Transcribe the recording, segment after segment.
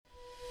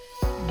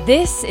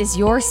This is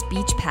your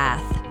speech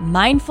path,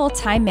 mindful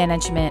time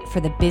management for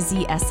the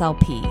busy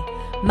SLP.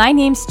 My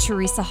name's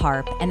Teresa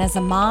Harp, and as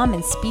a mom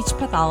and speech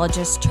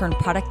pathologist turned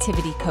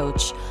productivity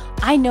coach,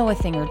 I know a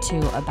thing or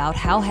two about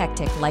how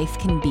hectic life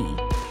can be.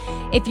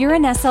 If you're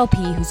an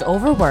SLP who's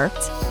overworked,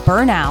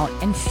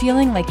 burnout, and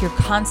feeling like you're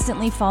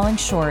constantly falling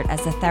short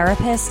as a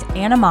therapist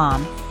and a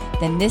mom,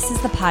 then this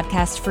is the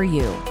podcast for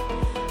you.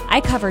 I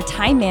cover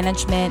time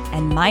management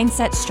and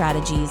mindset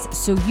strategies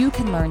so you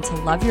can learn to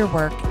love your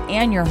work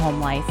and your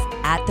home life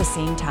at the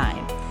same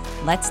time.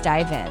 Let's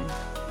dive in.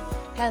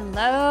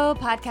 Hello,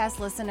 podcast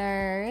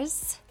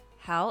listeners.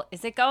 How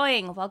is it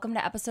going? Welcome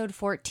to episode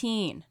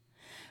 14,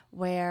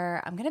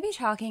 where I'm going to be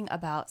talking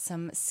about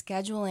some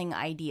scheduling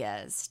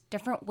ideas,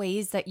 different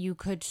ways that you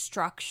could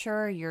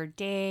structure your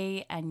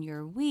day and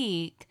your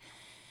week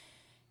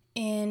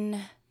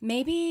in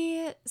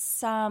maybe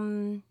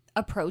some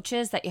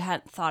approaches that you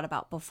hadn't thought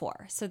about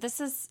before. So this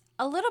is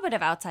a little bit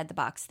of outside the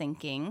box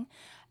thinking,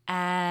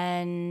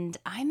 and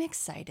I'm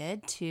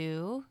excited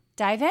to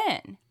dive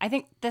in. I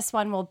think this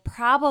one will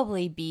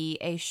probably be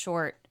a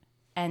short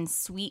and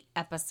sweet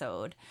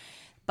episode,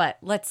 but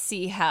let's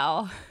see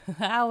how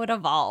it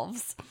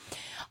evolves.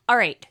 All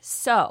right,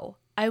 so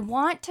I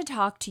want to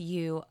talk to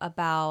you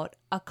about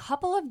a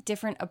couple of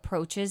different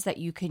approaches that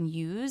you can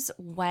use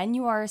when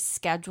you are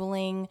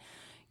scheduling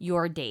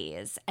your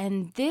days.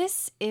 And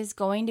this is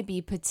going to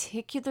be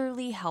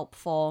particularly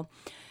helpful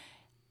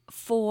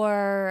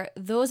for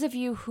those of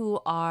you who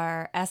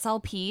are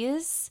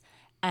SLPs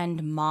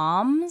and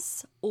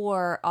moms,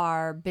 or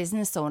are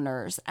business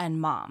owners and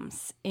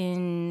moms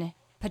in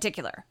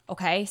particular.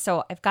 Okay,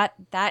 so I've got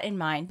that in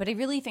mind, but I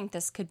really think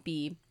this could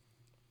be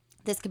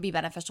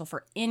beneficial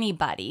for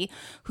anybody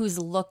who's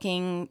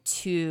looking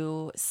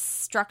to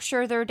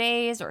structure their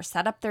days or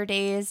set up their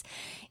days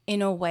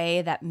in a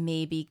way that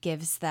maybe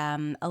gives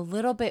them a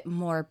little bit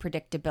more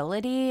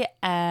predictability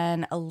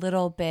and a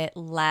little bit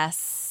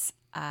less,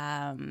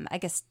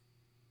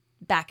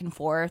 back and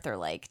forth or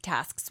like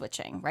task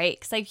switching, right?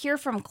 Because I hear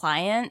from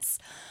clients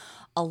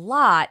a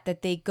lot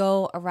that they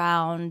go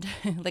around,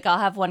 like I'll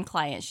have one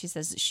client, she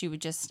says she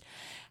would just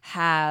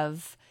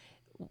have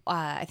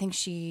I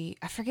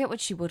forget what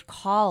she would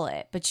call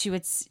it, but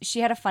she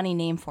had a funny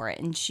name for it.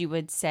 And she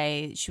would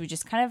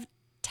just kind of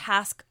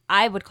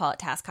I would call it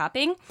task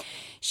hopping.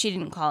 She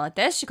didn't call it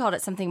this. She called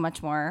it something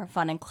much more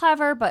fun and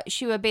clever, but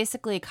she would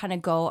basically kind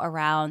of go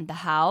around the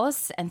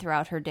house and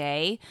throughout her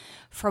day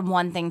from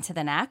one thing to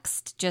the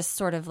next, just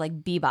sort of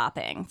like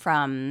bebopping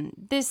from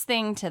this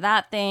thing to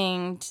that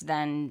thing to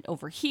then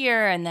over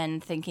here, and then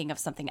thinking of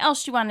something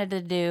else she wanted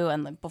to do.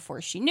 And before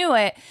she knew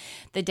it,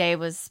 the day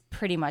was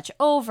pretty much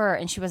over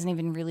and she wasn't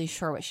even really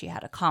sure what she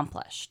had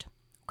accomplished.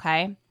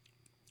 Okay.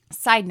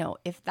 Side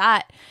note, if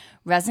that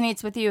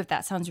resonates with you, if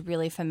that sounds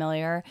really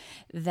familiar,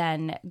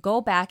 then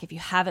go back. If you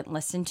haven't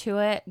listened to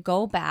it,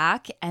 go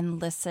back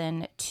and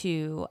listen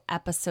to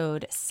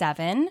episode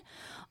 7,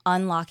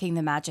 Unlocking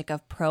the Magic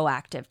of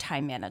Proactive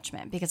Time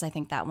Management, because I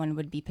think that one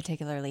would be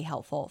particularly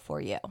helpful for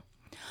you.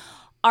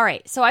 All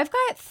right, so I've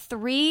got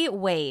 3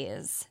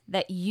 ways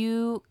that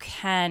you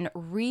can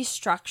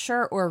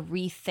restructure or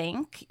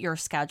rethink your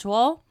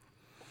schedule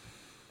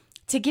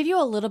to give you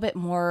a little bit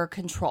more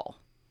control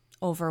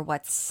over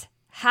what's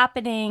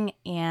happening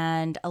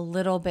and a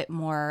little bit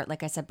more,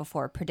 like I said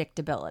before,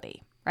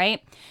 predictability,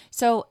 right?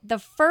 So the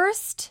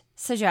first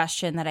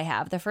suggestion that I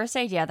have, the first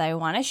idea that I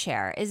want to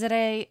share is that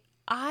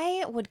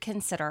I would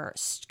consider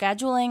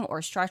scheduling or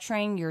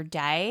structuring your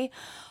day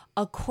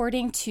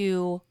according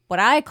to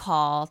what I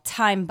call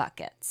time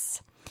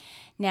buckets.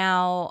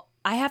 Now,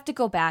 I have to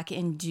go back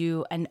and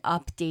do an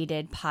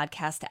updated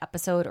podcast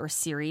episode or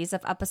series of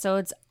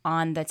episodes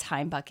on the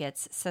time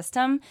buckets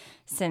system.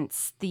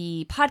 Since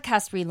the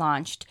podcast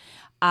relaunched,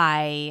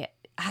 I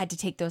had to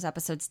take those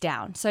episodes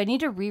down. So I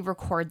need to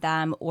re-record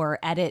them or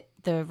edit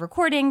the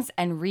recordings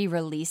and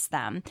re-release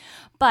them.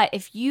 But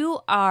if you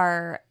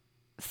are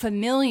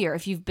familiar,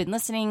 if you've been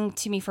listening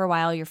to me for a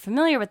while, you're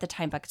familiar with the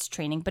time buckets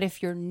training. But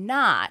if you're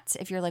not,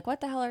 if you're like,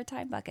 what the hell are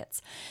time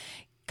buckets?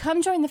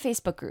 Come join the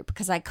Facebook group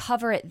because I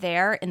cover it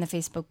there in the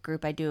Facebook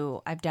group.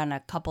 I've done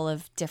a couple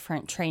of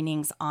different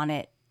trainings on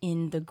it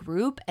in the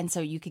group, and so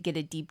you could get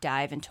a deep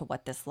dive into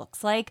what this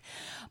looks like.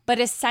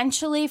 But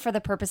essentially, for the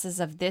purposes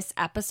of this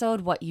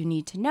episode, what you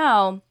need to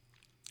know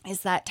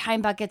is that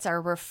time buckets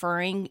are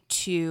referring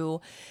to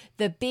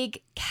the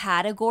big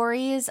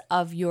categories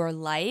of your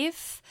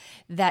life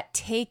that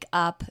take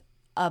up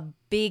a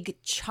big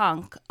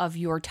chunk of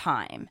your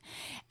time.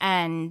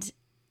 And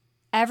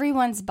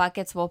everyone's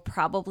buckets will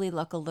probably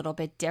look a little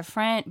bit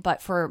different, but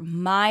for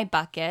my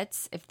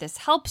buckets, if this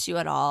helps you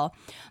at all,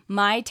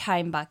 my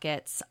time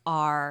buckets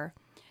are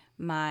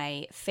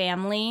my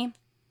family,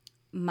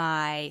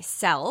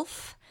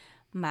 myself,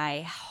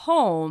 my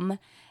home,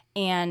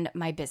 and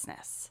my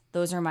business.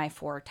 Those are my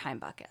 4 time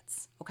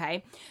buckets,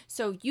 okay?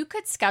 So you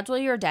could schedule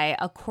your day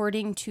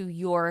according to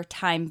your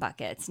time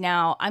buckets.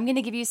 Now, I'm going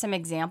to give you some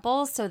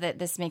examples so that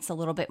this makes a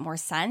little bit more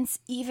sense,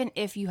 even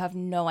if you have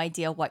no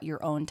idea what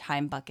your own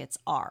time buckets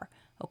are,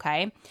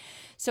 okay?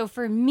 So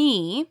for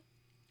me,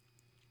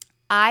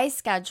 I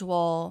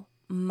schedule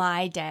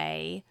my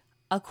day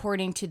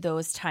according to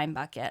those time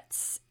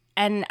buckets.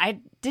 And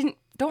I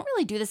don't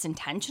really do this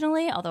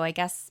intentionally, although I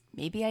guess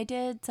maybe I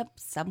did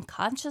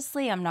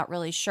subconsciously. I'm not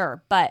really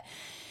sure. But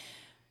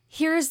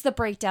here's the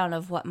breakdown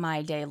of what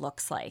my day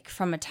looks like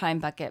from a time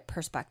bucket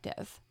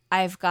perspective.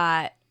 I've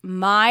got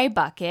my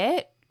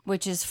bucket,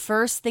 which is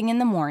first thing in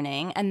the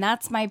morning, and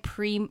that's my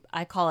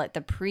I call it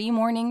the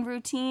pre-morning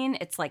routine.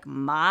 It's like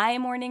my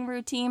morning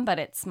routine, but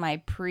it's my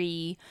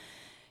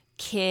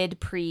pre-kid,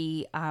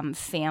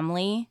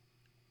 pre-family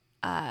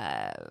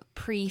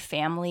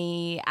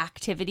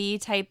activity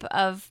type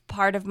of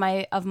part of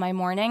my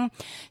morning.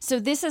 So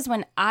this is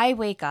when I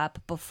wake up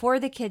before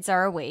the kids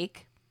are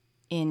awake,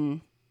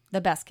 in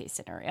the best case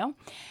scenario,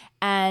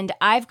 and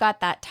I've got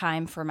that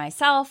time for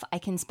myself. I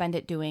can spend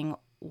it doing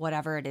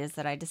whatever it is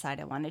that I decide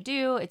I want to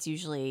do. It's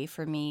usually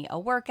for me a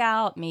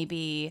workout,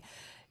 maybe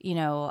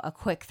a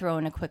quick throw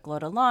in a quick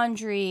load of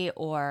laundry,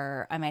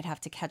 or I might have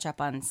to catch up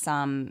on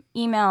some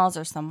emails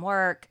or some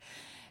work.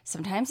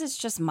 Sometimes it's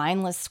just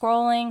mindless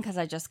scrolling because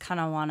I just kind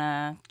of want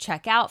to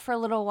check out for a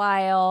little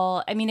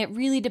while. I mean, it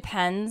really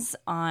depends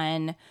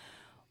on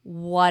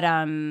what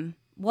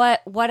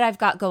I've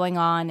got going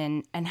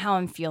on and how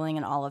I'm feeling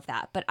and all of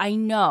that. But I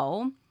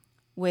know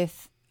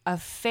with a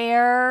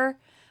fair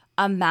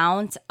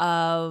amount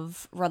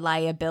of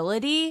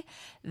reliability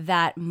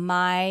that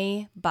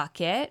my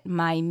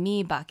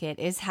me bucket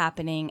is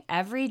happening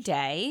every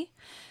day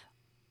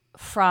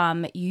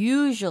from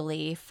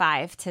usually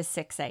 5 to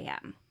 6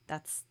 a.m.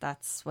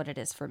 That's what it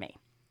is for me.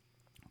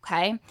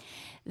 Okay.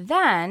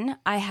 Then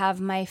I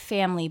have my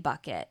family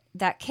bucket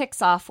that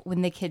kicks off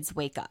when the kids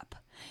wake up.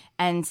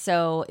 And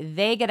so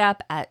they get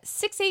up at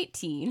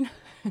 6:18,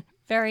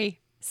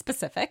 very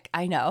specific,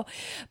 I know,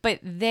 but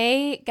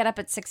they get up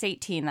at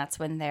 6:18. That's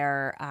when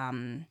their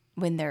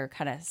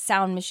kind of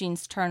sound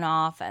machines turn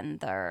off and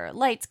their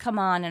lights come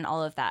on and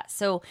all of that.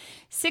 So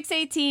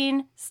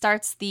 6:18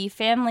 starts the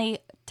family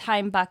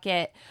time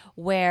bucket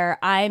where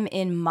I'm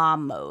in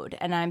mom mode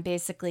and I'm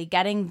basically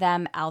getting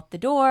them out the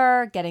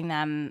door, getting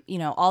them,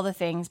 all the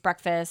things,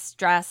 breakfast,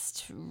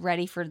 dressed,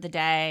 ready for the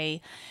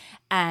day.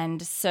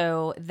 And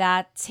so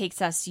it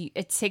takes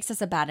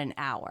us about an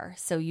hour.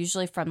 So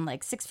usually from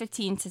like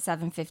 6:15 to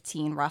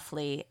 7:15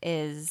 roughly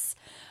is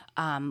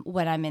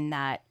when I'm in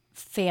that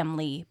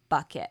family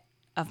bucket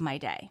of my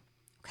day.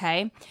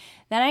 Okay.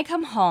 Then I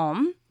come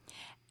home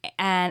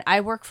and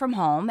I work from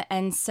home.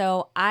 And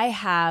so I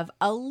have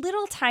a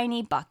little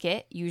tiny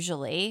bucket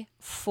usually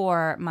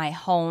for my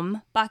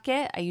home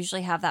bucket. I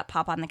usually have that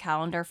pop on the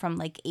calendar from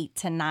like 8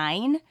 to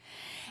 9.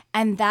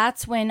 And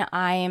that's when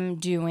I'm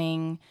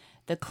doing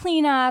the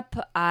cleanup.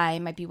 I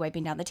might be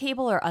wiping down the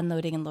table or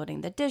unloading and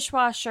loading the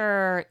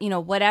dishwasher,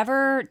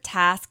 whatever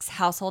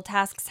household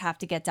tasks have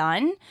to get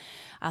done.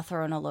 I'll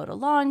throw in a load of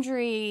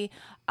laundry.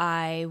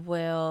 I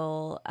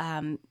will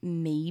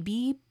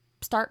maybe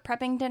start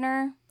prepping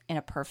dinner in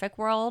a perfect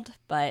world,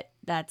 but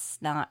that's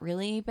not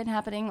really been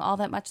happening all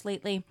that much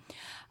lately.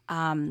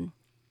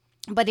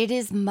 But it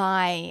is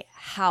my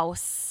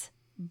house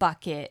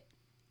bucket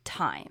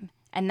time.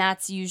 And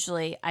that's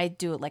usually, I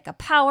do it like a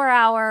power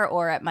hour,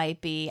 or it might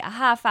be a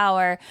half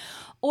hour,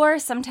 or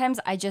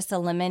sometimes I just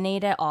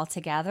eliminate it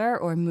altogether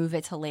or move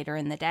it to later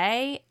in the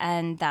day.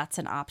 And that's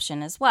an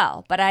option as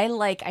well. But I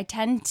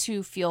tend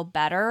to feel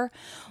better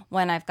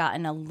when I've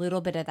gotten a little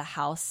bit of the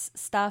house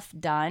stuff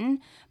done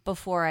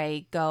before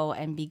I go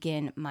and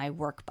begin my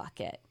work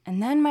bucket.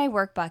 And then my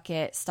work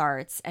bucket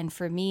starts. And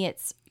for me,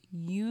 it's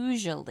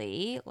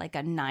usually like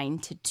a 9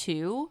 to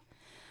 2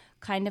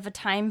 kind of a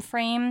time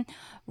frame,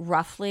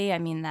 roughly. I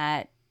mean,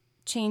 that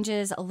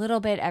changes a little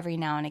bit every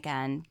now and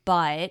again,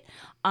 but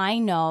I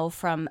know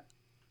from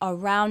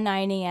around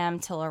 9 a.m.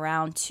 till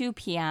around 2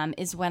 p.m.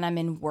 is when I'm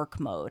in work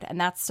mode. And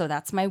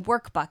that's my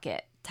work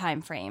bucket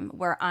time frame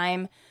where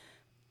I'm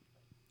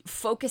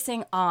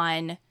focusing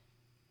on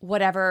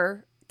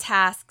whatever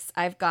tasks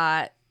I've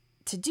got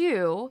to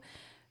do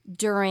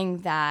during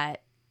that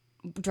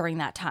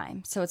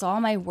time. So it's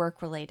all my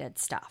work related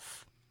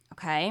stuff.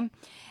 Okay.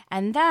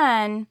 And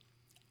then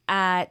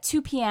at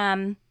 2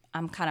 p.m.,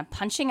 I'm kind of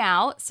punching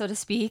out, so to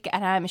speak,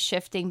 and I'm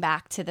shifting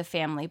back to the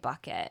family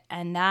bucket.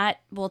 And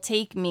that will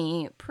take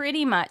me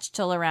pretty much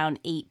till around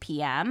 8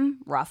 p.m.,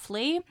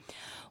 roughly,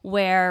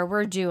 where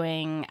we're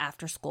doing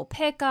after school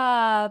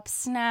pickup,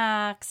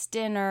 snacks,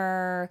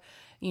 dinner,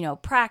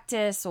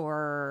 practice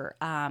or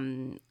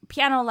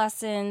piano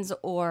lessons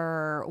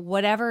or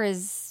whatever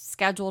is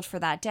scheduled for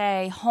that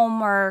day,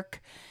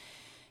 homework,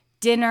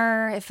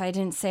 dinner, if I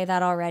didn't say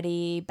that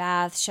already,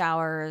 bath,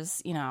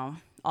 showers,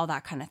 all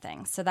that kind of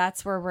thing. So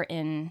that's where we're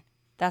in.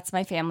 That's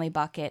my family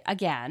bucket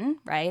again,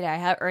 right?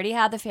 I already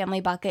had the family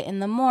bucket in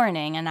the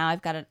morning, and now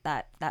I've got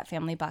that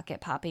family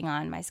bucket popping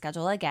on my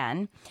schedule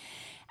again.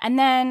 And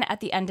then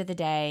at the end of the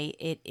day,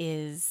 it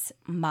is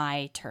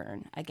my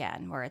turn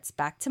again, where it's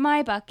back to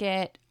my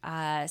bucket.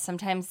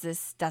 Sometimes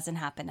this doesn't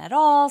happen at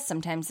all.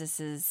 Sometimes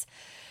this is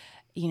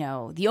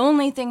the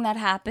only thing that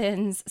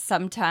happens.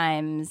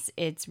 Sometimes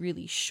it's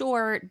really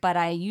short, but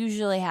I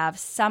usually have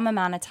some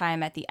amount of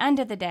time at the end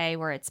of the day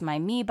where it's my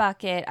me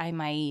bucket. I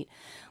might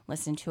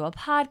listen to a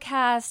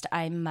podcast.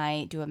 I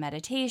might do a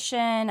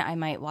meditation. I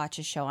might watch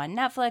a show on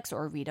Netflix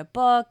or read a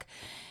book,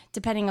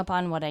 depending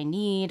upon what I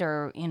need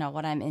or,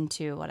 what I'm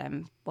into,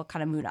 what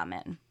kind of mood I'm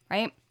in,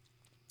 right?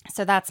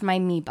 So that's my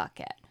me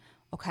bucket.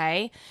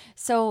 Okay.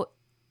 So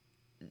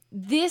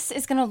this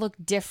is going to look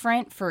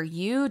different for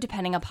you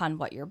depending upon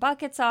what your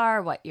buckets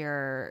are, what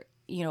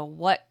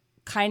what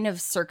kind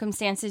of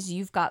circumstances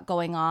you've got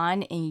going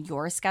on in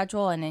your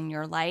schedule and in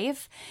your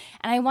life.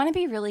 And I want to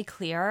be really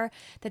clear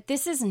that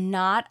this is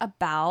not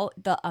about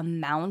the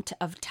amount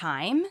of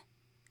time.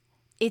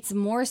 It's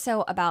more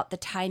so about the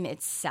time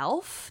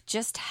itself,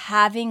 just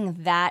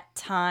having that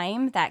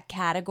time, that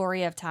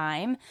category of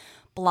time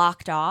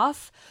blocked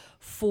off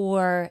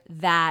for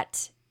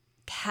that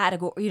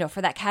category,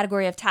 for that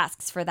category of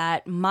tasks, for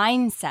that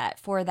mindset,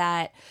 for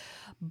that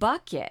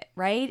bucket,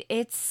 right?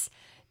 It's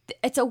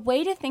a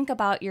way to think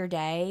about your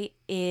day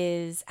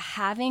is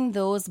having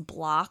those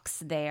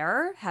blocks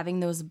there, having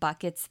those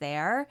buckets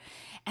there.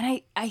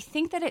 And I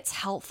think that it's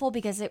helpful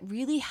because it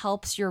really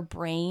helps your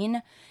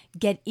brain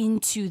get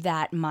into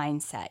that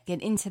mindset,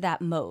 get into that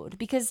mode.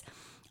 Because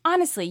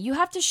honestly, you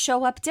have to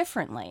show up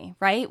differently,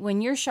 right?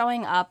 When you're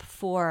showing up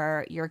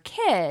for your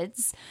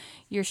kids,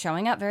 you're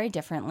showing up very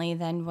differently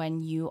than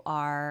when you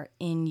are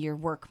in your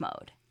work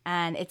mode.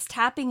 And it's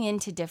tapping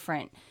into a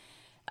different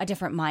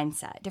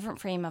mindset, different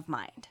frame of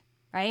mind,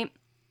 right?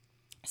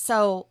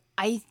 So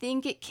I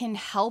think it can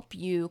help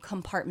you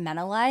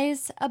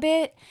compartmentalize a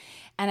bit.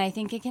 And I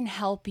think it can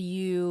help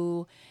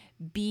you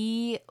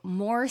be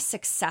more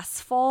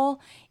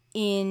successful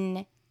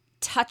in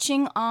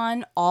touching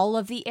on all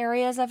of the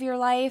areas of your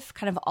life,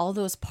 kind of all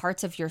those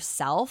parts of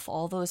yourself,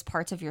 all those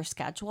parts of your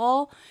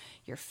schedule,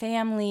 your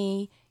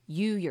family,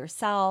 you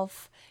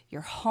yourself,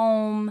 your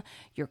home,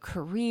 your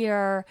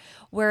career.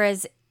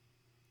 Whereas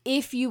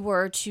if you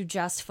were to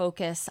just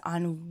focus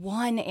on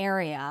one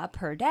area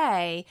per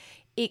day,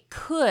 you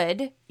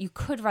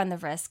could run the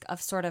risk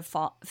of sort of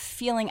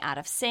feeling out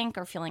of sync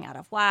or feeling out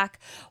of whack,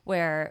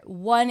 where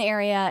one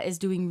area is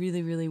doing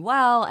really, really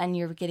well and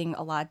you're getting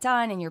a lot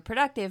done and you're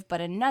productive,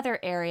 but another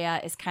area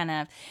is kind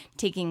of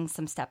taking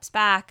some steps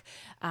back.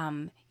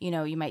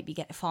 You might be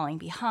falling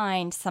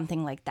behind,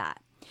 something like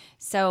that.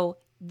 So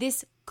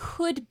this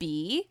could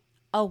be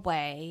a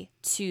way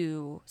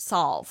to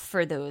solve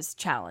for those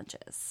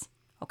challenges.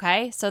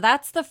 Okay, so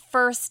that's the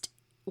first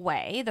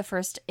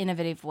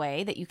innovative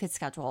way that you could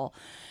schedule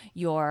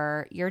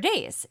your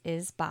days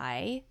is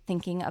by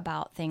thinking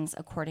about things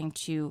according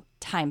to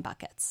time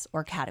buckets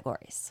or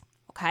categories.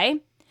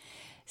 Okay.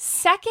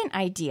 Second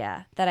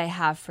idea that I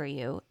have for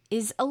you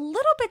is a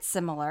little bit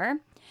similar,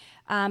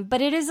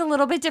 but it is a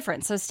little bit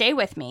different. So stay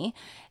with me.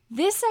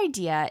 This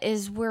idea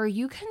is where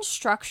you can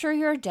structure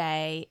your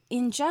day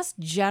in just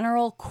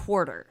general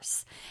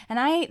quarters.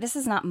 And this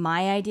is not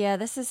my idea.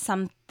 This is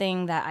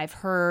something that I've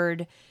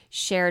heard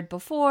shared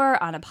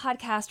before on a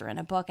podcast or in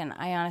a book, and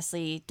I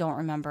honestly don't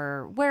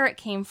remember where it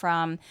came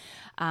from.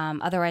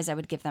 Otherwise, I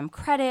would give them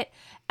credit.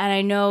 And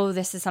I know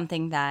this is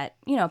something that,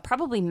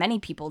 probably many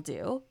people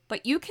do,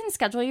 but you can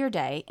schedule your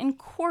day in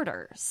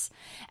quarters.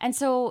 And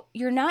so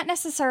you're not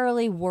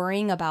necessarily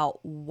worrying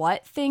about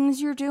what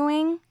things you're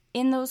doing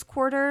in those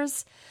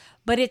quarters,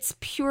 but it's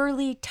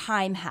purely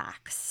time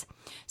hacks.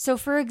 So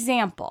for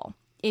example,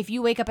 if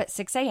you wake up at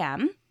 6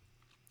 a.m.,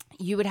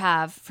 you would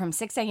have from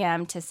 6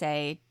 a.m. to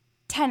say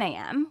 10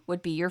 a.m.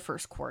 would be your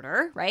first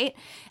quarter, right?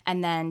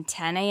 And then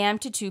 10 a.m.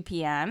 to 2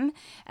 p.m.,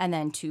 and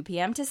then 2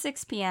 p.m. to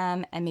 6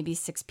 p.m., and maybe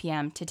 6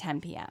 p.m. to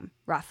 10 p.m.,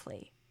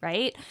 roughly,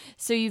 right?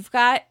 So you've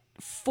got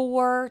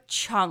 4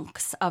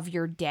 chunks of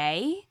your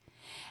day,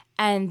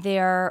 and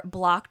they're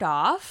blocked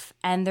off,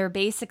 and they're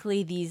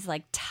basically these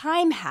like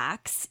time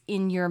hacks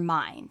in your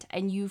mind,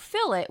 and you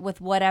fill it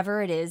with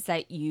whatever it is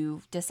that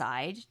you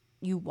decide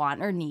you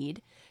want or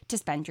need to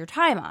spend your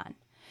time on.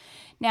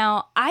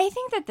 Now, I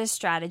think that this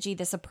strategy,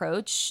 this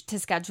approach to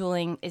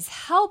scheduling is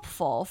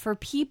helpful for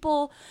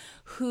people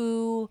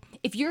who,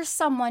 if you're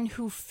someone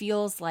who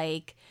feels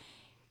like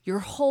your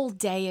whole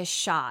day is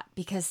shot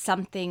because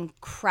something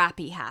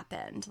crappy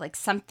happened, like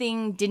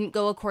something didn't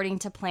go according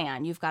to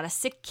plan, you've got a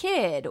sick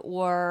kid,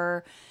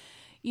 or,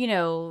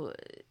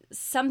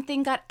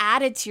 something got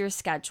added to your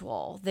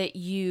schedule that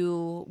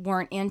you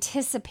weren't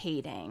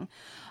anticipating,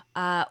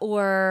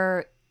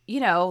 or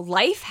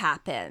life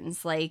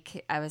happens.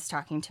 Like I was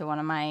talking to one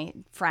of my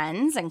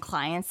friends and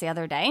clients the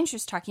other day, and she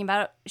was talking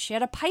about she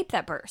had a pipe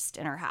that burst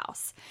in her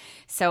house.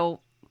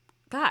 So,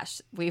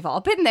 gosh, we've all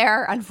been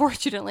there,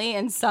 unfortunately,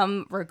 in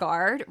some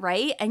regard,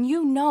 right? And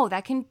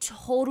that can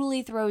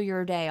totally throw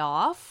your day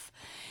off.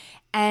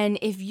 And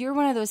if you're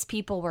one of those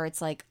people where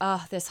it's like,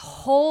 oh, this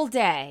whole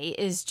day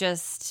is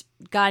just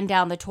gone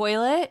down the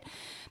toilet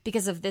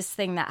because of this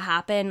thing that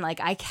happened, like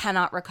I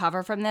cannot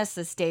recover from this.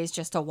 This day is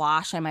just a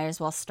wash. I might as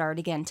well start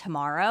again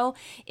tomorrow.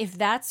 If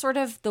that's sort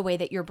of the way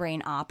that your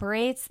brain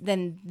operates,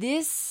 then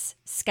this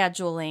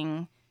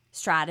scheduling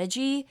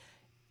strategy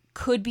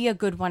could be a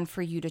good one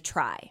for you to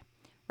try,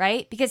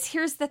 right? Because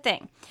here's the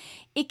thing.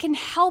 It can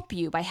help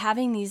you by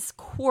having these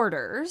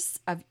quarters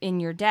in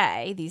your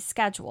day,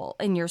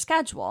 in your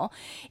schedule.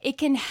 It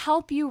can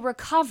help you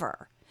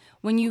recover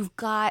when you've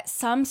got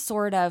some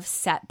sort of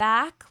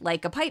setback,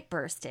 like a pipe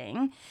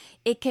bursting.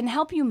 It can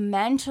help you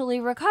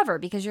mentally recover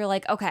because you're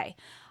like, okay,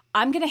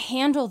 I'm going to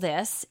handle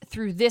this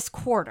through this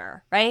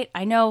quarter, right?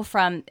 I know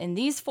in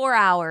these 4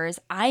 hours,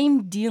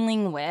 I'm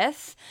dealing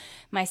with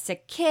my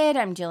sick kid.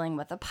 I'm dealing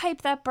with a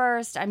pipe that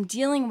burst. I'm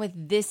dealing with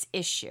this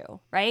issue,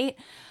 right?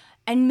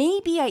 And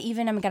maybe I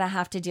even am going to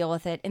have to deal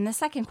with it in the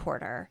second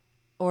quarter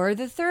or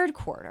the third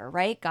quarter,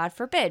 right? God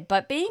forbid.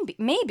 But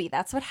maybe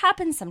that's what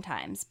happens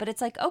sometimes. But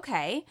it's like,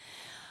 okay,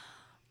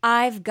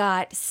 I've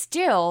got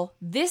still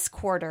this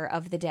quarter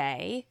of the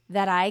day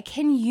that I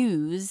can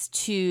use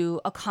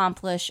to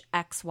accomplish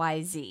X,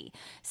 Y, Z.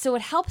 So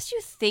it helps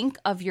you think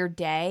of your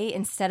day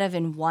instead of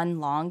in one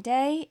long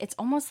day. It's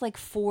almost like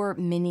 4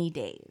 mini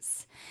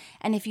days.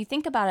 And if you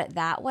think about it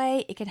that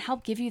way, it can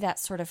help give you that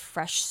sort of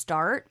fresh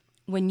start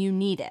when you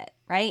need it,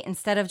 right?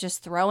 Instead of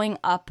just throwing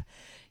up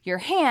your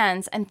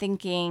hands and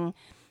thinking,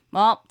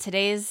 well,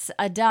 today's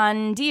a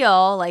done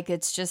deal, like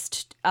it's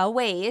just a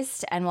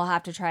waste and we'll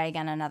have to try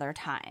again another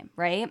time,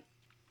 right?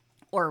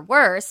 Or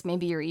worse,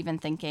 maybe you're even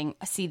thinking,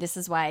 see, this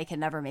is why I can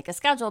never make a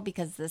schedule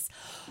because this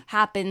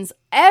happens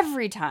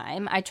every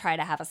time I try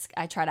to have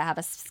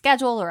a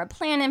schedule or a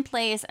plan in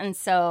place. And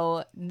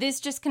so this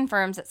just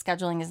confirms that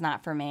scheduling is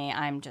not for me.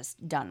 I'm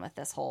just done with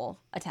this whole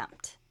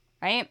attempt,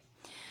 right?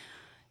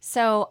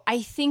 So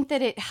I think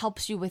that it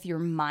helps you with your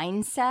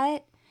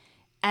mindset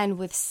and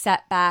with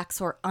setbacks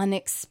or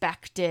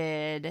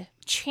unexpected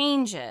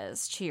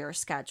changes to your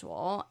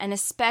schedule, and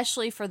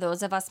especially for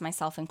those of us,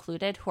 myself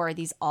included, who are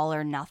these all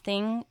or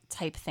nothing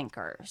type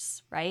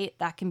thinkers, right?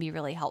 That can be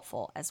really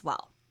helpful as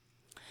well.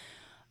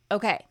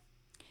 Okay,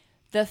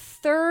 the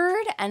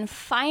third and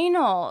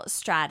final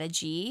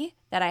strategy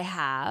that I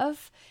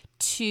have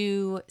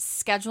to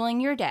scheduling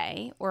your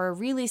day, or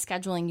really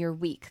scheduling your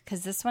week,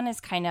 because this one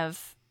is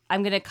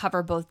I'm going to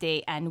cover both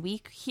day and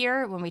week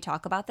here when we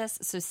talk about this.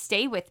 So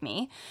stay with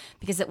me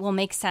because it will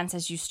make sense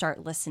as you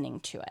start listening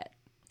to it.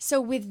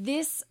 So with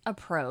this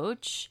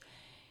approach,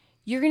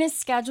 you're going to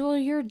schedule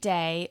your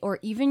day or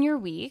even your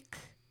week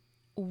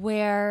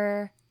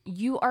where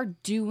you are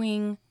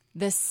doing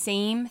the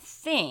same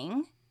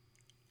thing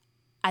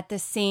at the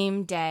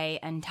same day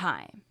and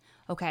time.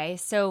 Okay,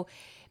 so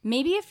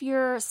maybe if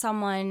you're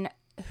someone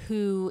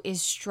who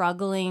is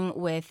struggling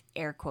with,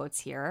 air quotes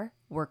here,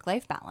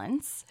 work-life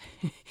balance,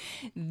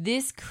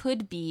 this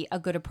could be a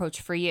good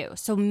approach for you.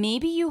 So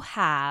maybe you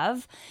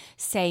have,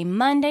 say,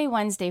 Monday,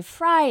 Wednesday,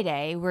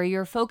 Friday, where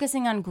you're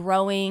focusing on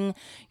growing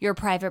your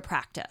private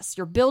practice.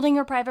 You're building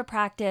your private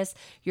practice,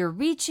 you're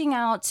reaching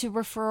out to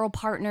referral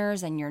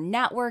partners and you're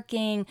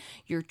networking,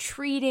 you're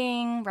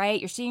treating, right?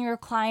 You're seeing your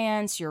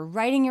clients, you're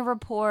writing your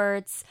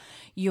reports,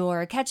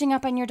 you're catching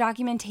up on your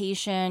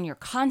documentation, you're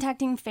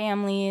contacting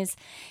families.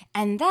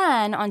 And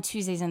then on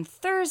Tuesdays and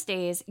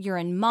Thursdays, you're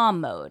in mom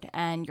mode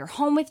and you're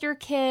home with your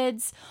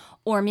kids,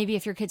 or maybe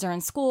if your kids are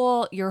in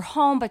school, you're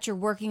home, but you're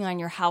working on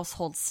your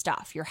household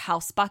stuff, your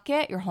house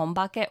bucket, your home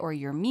bucket, or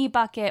your me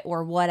bucket,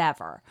 or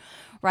whatever,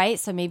 right?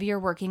 So maybe you're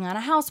working on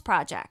a house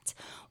project,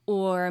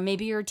 or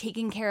maybe you're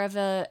taking care of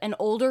an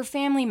older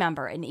family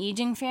member, an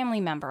aging family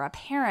member, a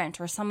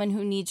parent, or someone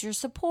who needs your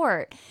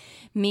support.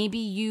 Maybe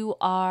you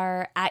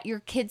are at your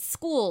kid's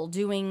school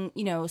doing,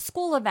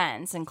 school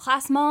events and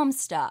class mom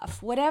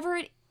stuff. Whatever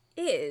it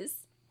is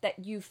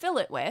that you fill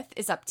it with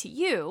is up to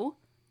you,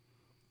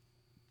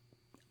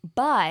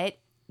 but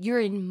you're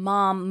in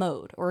mom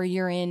mode, or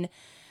you're in,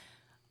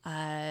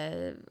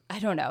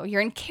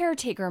 you're in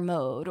caretaker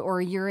mode,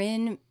 or you're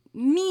in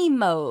me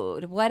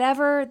mode,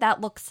 whatever that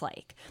looks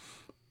like.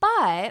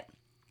 But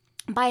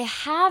by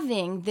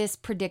having this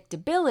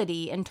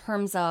predictability in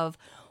terms of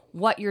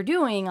what you're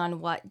doing on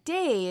what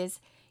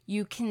days,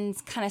 you can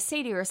kind of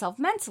say to yourself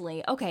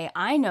mentally, okay,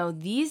 I know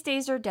these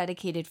days are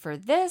dedicated for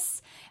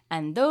this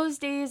and those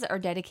days are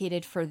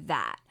dedicated for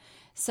that.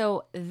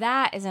 So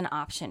that is an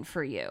option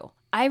for you.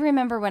 I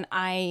remember when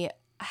I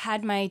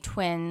had my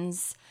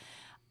twins,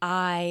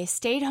 I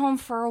stayed home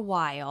for a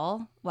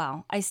while.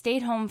 Well, I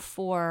stayed home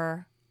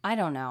for,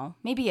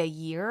 maybe a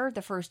year,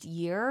 the first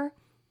year.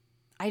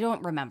 I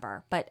don't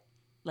remember, but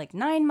like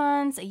 9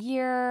 months, a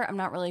year, I'm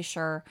not really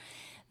sure.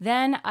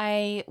 Then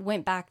I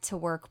went back to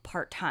work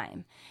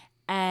part-time.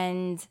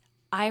 And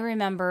I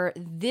remember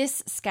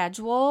this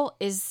schedule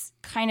is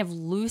kind of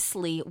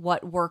loosely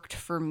what worked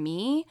for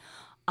me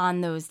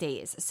on those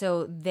days.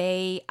 So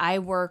I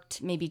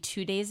worked maybe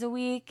 2 days a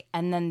week,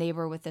 and then they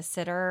were with a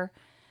sitter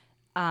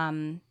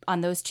on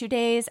those 2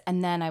 days,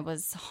 and then I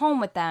was home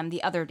with them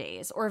the other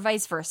days, or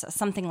vice versa,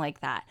 something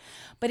like that.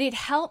 But it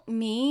helped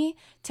me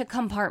to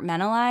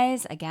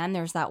compartmentalize. Again,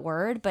 there's that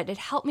word, but it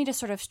helped me to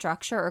sort of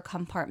structure or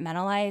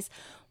compartmentalize.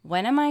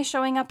 When am I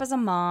showing up as a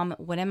mom?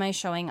 When am I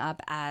showing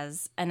up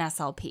as an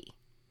SLP?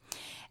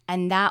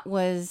 And that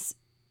was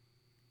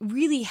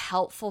really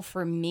helpful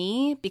for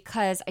me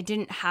because I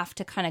didn't have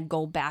to kind of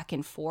go back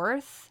and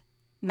forth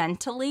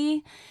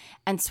mentally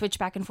and switch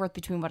back and forth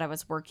between what I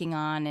was working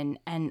on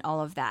and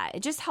all of that.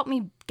 It just helped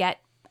me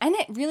and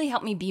it really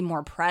helped me be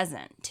more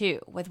present too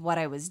with what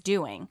I was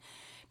doing,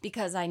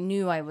 because I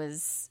knew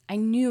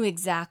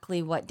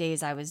exactly what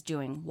days I was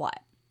doing what.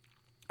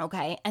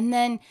 Okay. And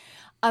then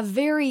a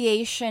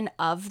variation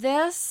of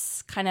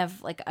this, kind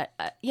of like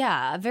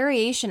a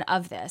variation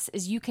of this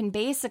is you can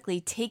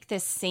basically take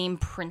this same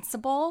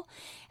principle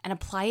and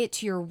apply it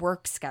to your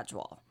work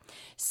schedule.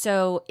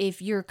 So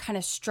if you're kind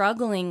of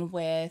struggling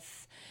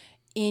with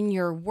in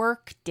your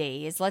work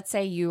days, let's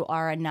say you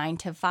are a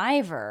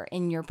 9-to-5er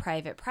in your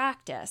private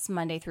practice,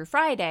 Monday through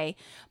Friday,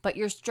 but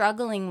you're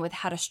struggling with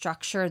how to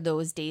structure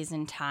those days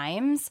and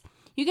times,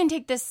 you can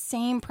take this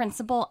same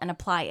principle and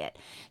apply it.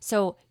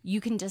 So you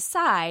can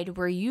decide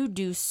where you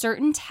do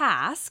certain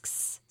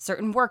tasks,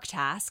 certain work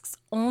tasks,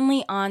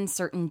 only on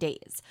certain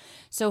days.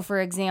 So for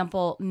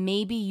example,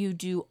 maybe you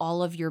do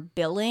all of your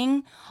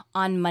billing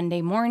on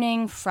Monday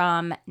morning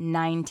from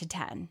 9 to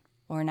 10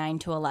 or 9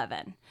 to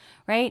 11,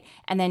 right?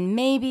 And then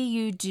maybe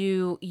you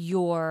do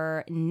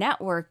your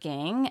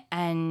networking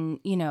and,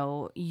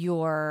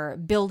 you're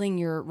building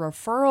your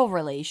referral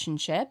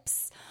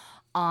relationships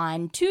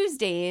on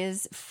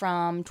Tuesdays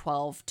from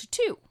 12 to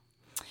 2.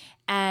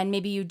 And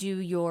maybe you do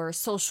your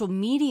social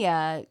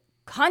media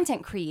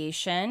content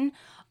creation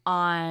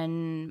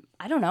on,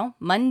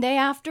 Monday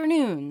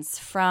afternoons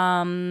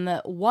from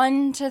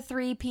 1 to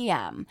 3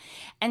 p.m.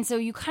 And so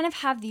you kind of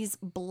have these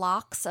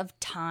blocks of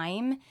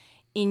time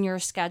in your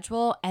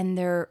schedule, and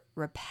they're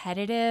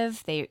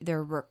repetitive,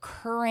 they're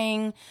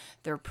recurring,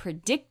 they're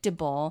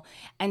predictable.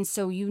 And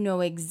so you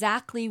know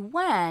exactly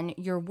when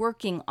you're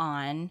working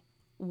on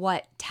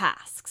what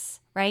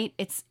tasks, right?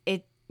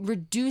 It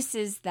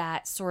reduces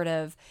that sort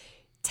of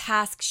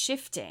task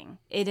shifting.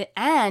 It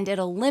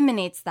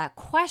eliminates that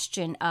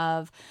question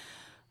of,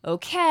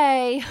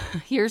 okay,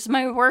 here's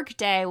my work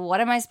day.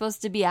 What am I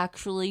supposed to be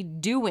actually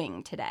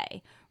doing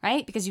today,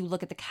 right? Because you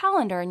look at the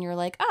calendar and you're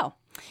like, oh,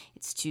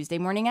 it's Tuesday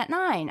morning at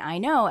 9. I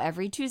know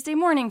every Tuesday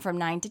morning from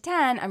 9 to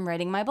 10, I'm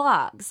writing my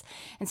blogs.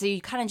 And so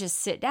you kind of just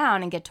sit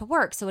down and get to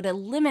work. So it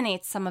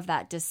eliminates some of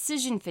that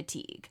decision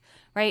fatigue,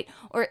 right?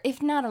 Or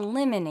if not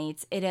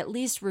eliminates, it at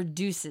least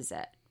reduces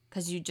it,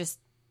 because you just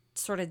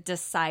sort of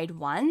decide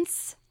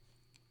once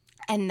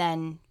and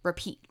then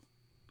repeat,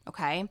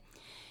 okay?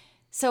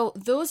 So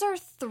those are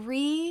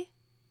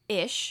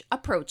 3-ish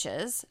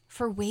approaches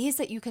for ways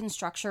that you can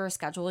structure or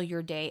schedule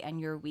your day and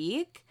your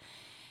week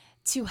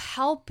to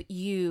help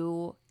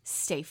you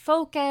stay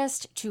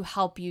focused, to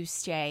help you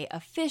stay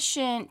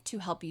efficient, to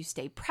help you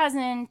stay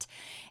present,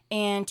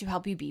 and to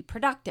help you be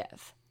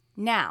productive.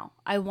 Now,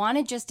 I want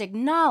to just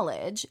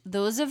acknowledge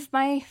those of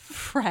my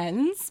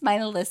friends,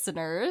 my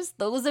listeners,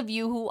 those of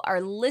you who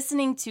are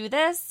listening to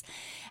this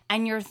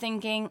and you're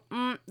thinking,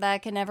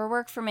 that can never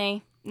work for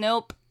me.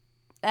 Nope.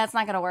 That's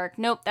not going to work.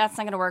 Nope, that's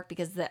not going to work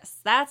because this.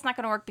 That's not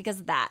going to work because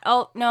of that.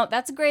 Oh, no,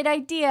 that's a great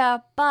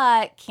idea,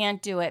 but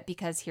can't do it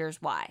because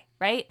here's why,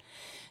 right?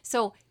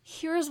 So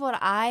here's what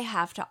I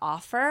have to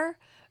offer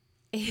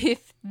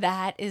if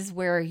that is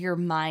where your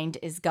mind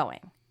is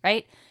going,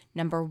 right?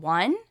 Number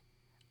 1,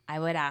 I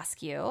would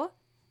ask you,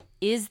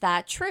 is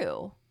that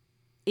true?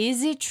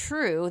 Is it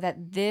true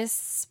that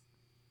this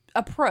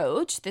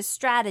approach, this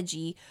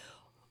strategy,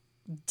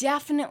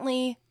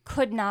 definitely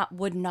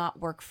would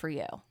not work for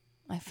you?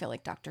 I feel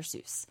like Dr.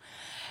 Seuss.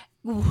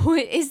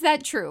 Is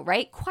that true,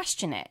 right?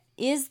 Question it.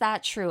 Is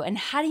that true? And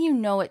how do you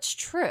know it's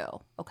true?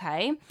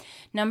 Okay.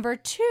 Number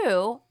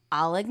 2,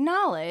 I'll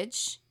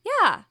acknowledge,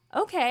 yeah,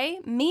 okay,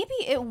 maybe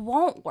it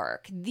won't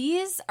work.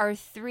 These are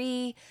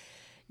 3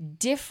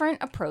 different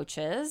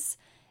approaches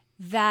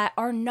that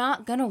are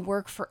not going to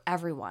work for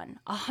everyone.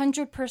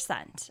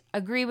 100%.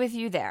 Agree with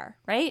you there,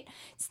 right?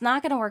 It's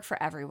not going to work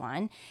for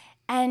everyone.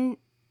 And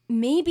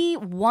maybe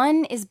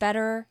one is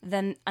better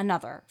than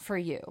another for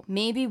you.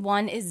 Maybe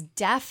one is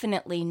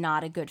definitely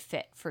not a good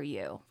fit for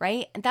you,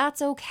 right? And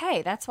that's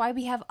okay. That's why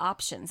we have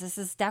options. This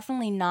is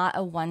definitely not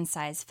a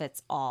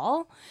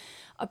one-size-fits-all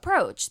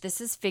approach.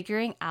 This is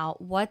figuring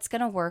out what's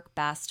going to work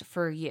best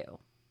for you,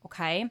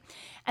 okay?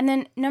 And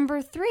then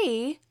number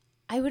 3,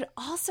 I would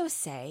also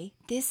say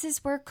this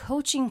is where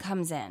coaching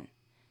comes in,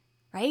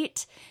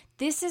 right?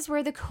 This is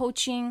where the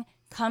coaching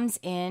comes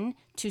in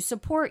to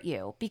support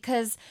you,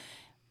 because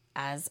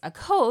as a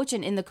coach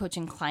and in the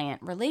coaching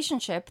client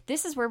relationship,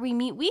 this is where we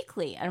meet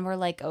weekly and we're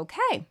like,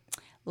 okay,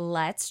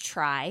 let's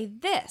try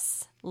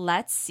this.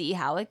 Let's see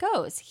how it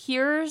goes.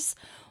 Here's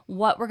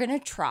what we're going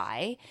to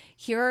try.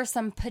 Here are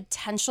some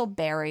potential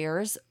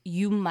barriers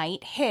you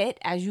might hit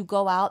as you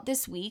go out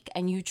this week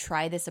and you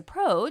try this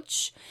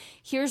approach.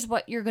 Here's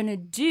what you're going to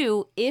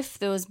do if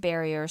those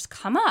barriers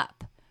come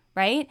up,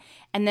 right?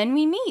 And then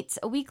we meet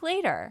a week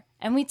later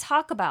and we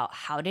talk about,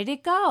 how did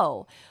it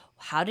go?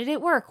 How did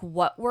it work?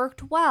 What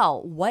worked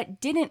well? What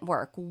didn't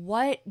work?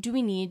 What do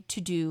we need to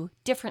do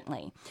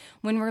differently?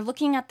 When we're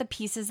looking at the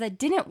pieces that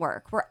didn't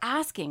work, we're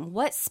asking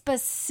what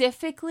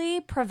specifically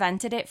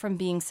prevented it from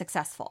being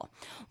successful?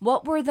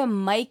 What were the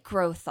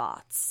micro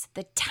thoughts,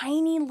 the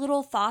tiny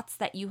little thoughts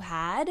that you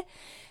had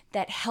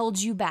that held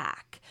you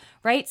back,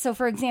 right? So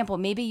for example,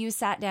 maybe you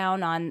sat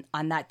down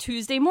on that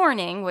Tuesday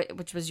morning,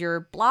 which was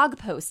your blog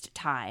post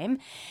time,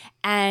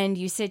 and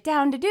you sit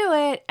down to do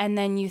it, and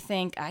then you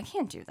think, I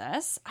can't do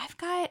this. I've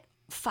got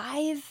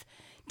 5,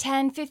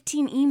 10,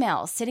 15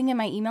 emails sitting in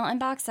my email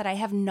inbox that I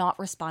have not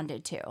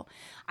responded to.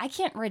 I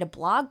can't write a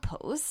blog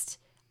post.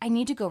 I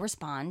need to go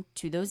respond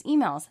to those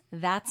emails.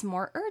 That's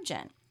more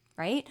urgent,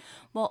 right?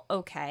 Well,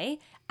 okay.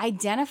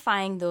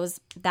 Identifying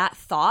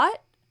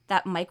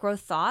that micro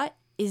thought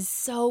is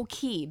so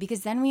key,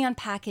 because then we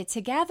unpack it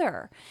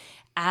together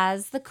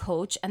as the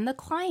coach and the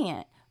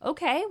client.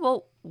 Okay,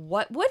 well,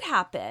 what would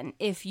happen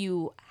if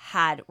you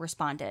had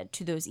responded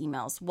to those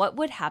emails? What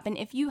would happen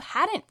if you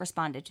hadn't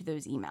responded to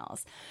those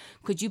emails?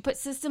 Could you put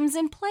systems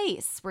in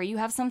place where you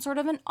have some sort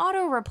of an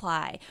auto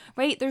reply,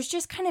 right? There's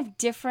just kind of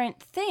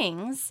different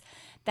things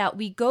that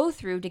we go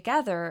through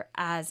together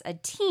as a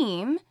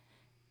team.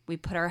 We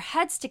put our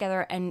heads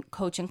together, and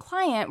coach and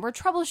client, we're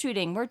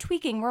troubleshooting, we're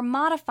tweaking, we're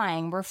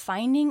modifying, we're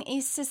finding a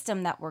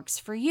system that works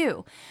for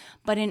you.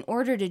 But in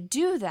order to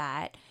do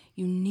that,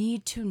 you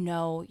need to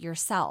know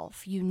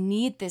yourself. You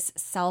need this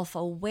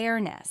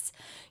self-awareness.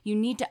 You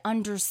need to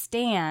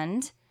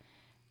understand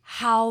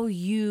how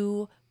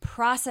you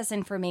process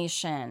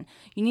information.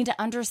 You need to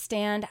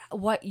understand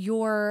what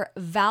your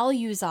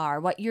values are,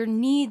 what your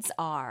needs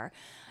are.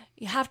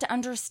 You have to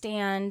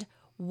understand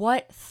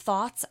what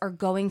thoughts are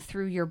going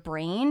through your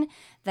brain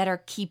that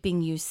are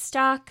keeping you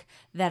stuck,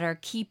 that are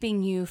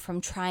keeping you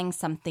from trying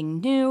something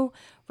new,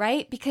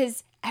 right?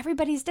 Because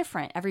everybody's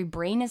different. Every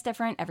brain is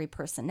different. Every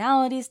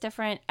personality is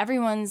different.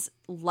 Everyone's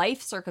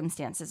life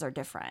circumstances are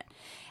different.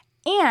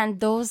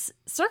 And those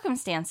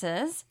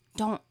circumstances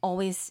don't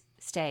always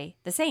stay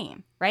the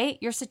same, right?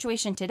 Your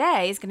situation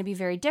today is going to be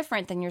very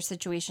different than your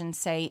situation,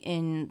 say,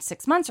 in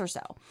 6 months or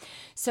so.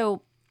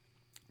 So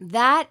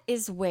that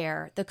is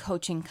where the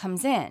coaching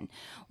comes in.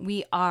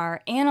 We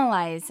are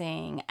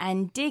analyzing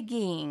and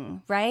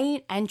digging,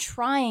 right? And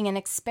trying and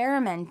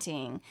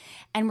experimenting.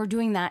 And we're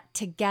doing that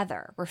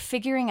together. We're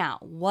figuring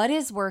out what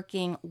is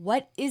working,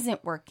 what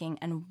isn't working,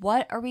 and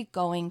what are we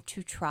going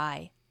to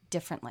try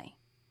differently.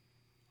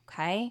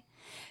 Okay?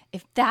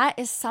 If that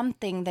is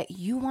something that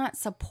you want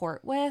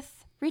support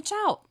with, reach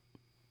out.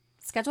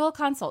 Schedule a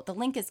consult. The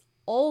link is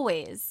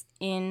always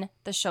in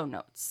the show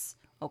notes.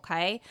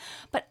 Okay?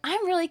 But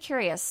I'm really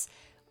curious,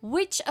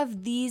 which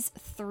of these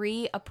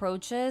 3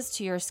 approaches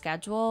to your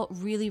schedule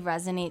really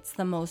resonates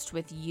the most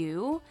with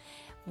you?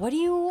 What do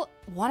you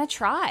want to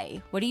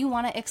try? What do you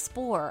want to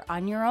explore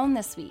on your own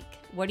this week?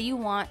 What do you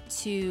want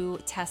to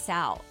test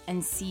out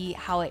and see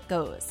how it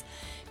goes?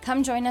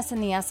 Come join us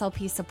in the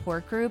SLP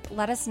support group.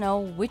 Let us know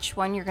which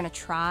one you're going to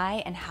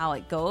try and how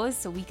it goes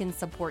so we can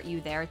support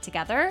you there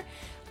together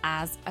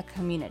as a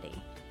community.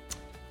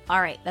 All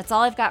right, that's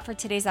all I've got for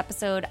today's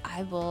episode.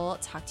 I will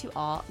talk to you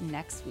all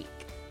next week.